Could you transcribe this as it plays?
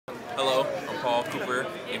Hello, I'm Paul Cooper,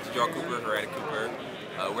 MTGR Cooper, or at Cooper.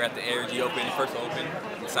 We're at the ARG Open, first Open.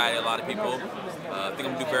 I'm excited, a lot of people. I think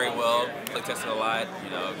I'm gonna do very well. Play tested a lot.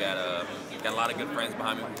 Got a lot of good friends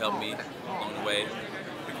behind me who helped me along the way.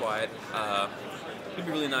 Be quiet. It'll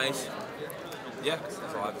be really nice. Yeah,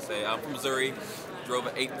 that's all I have to say. I'm from Missouri.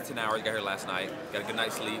 Drove 8 to 10 hours. Got here last night. Got a good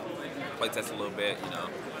night's sleep. Play tested a little bit.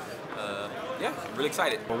 Yeah, I'm really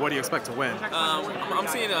excited. But what do you expect to win? I'm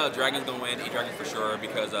seeing Dragons gonna win, E-Dragons for sure,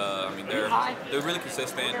 because they're really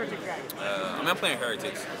consistent. I'm playing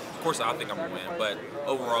Heretics. Of course, I think I'm gonna win, but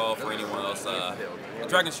overall, for anyone else,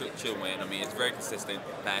 Dragons should win. I mean, it's very consistent,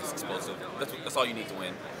 fast, explosive. That's all you need to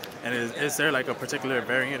win. And is there like a particular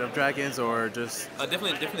variant of Dragons, or just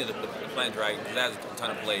definitely the Plant Dragon, because that has a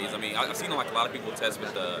ton of plays. I mean, I've seen like a lot of people test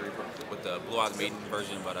with the Blue Eyes Maiden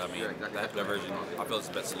version, but I mean that version I feel it's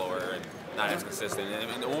a bit slower and not as consistent. And I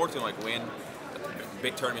mean, in order to like win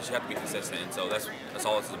big tournaments, you have to be consistent. So that's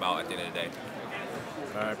all it's about at the end of the day.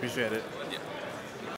 I appreciate it. Yeah.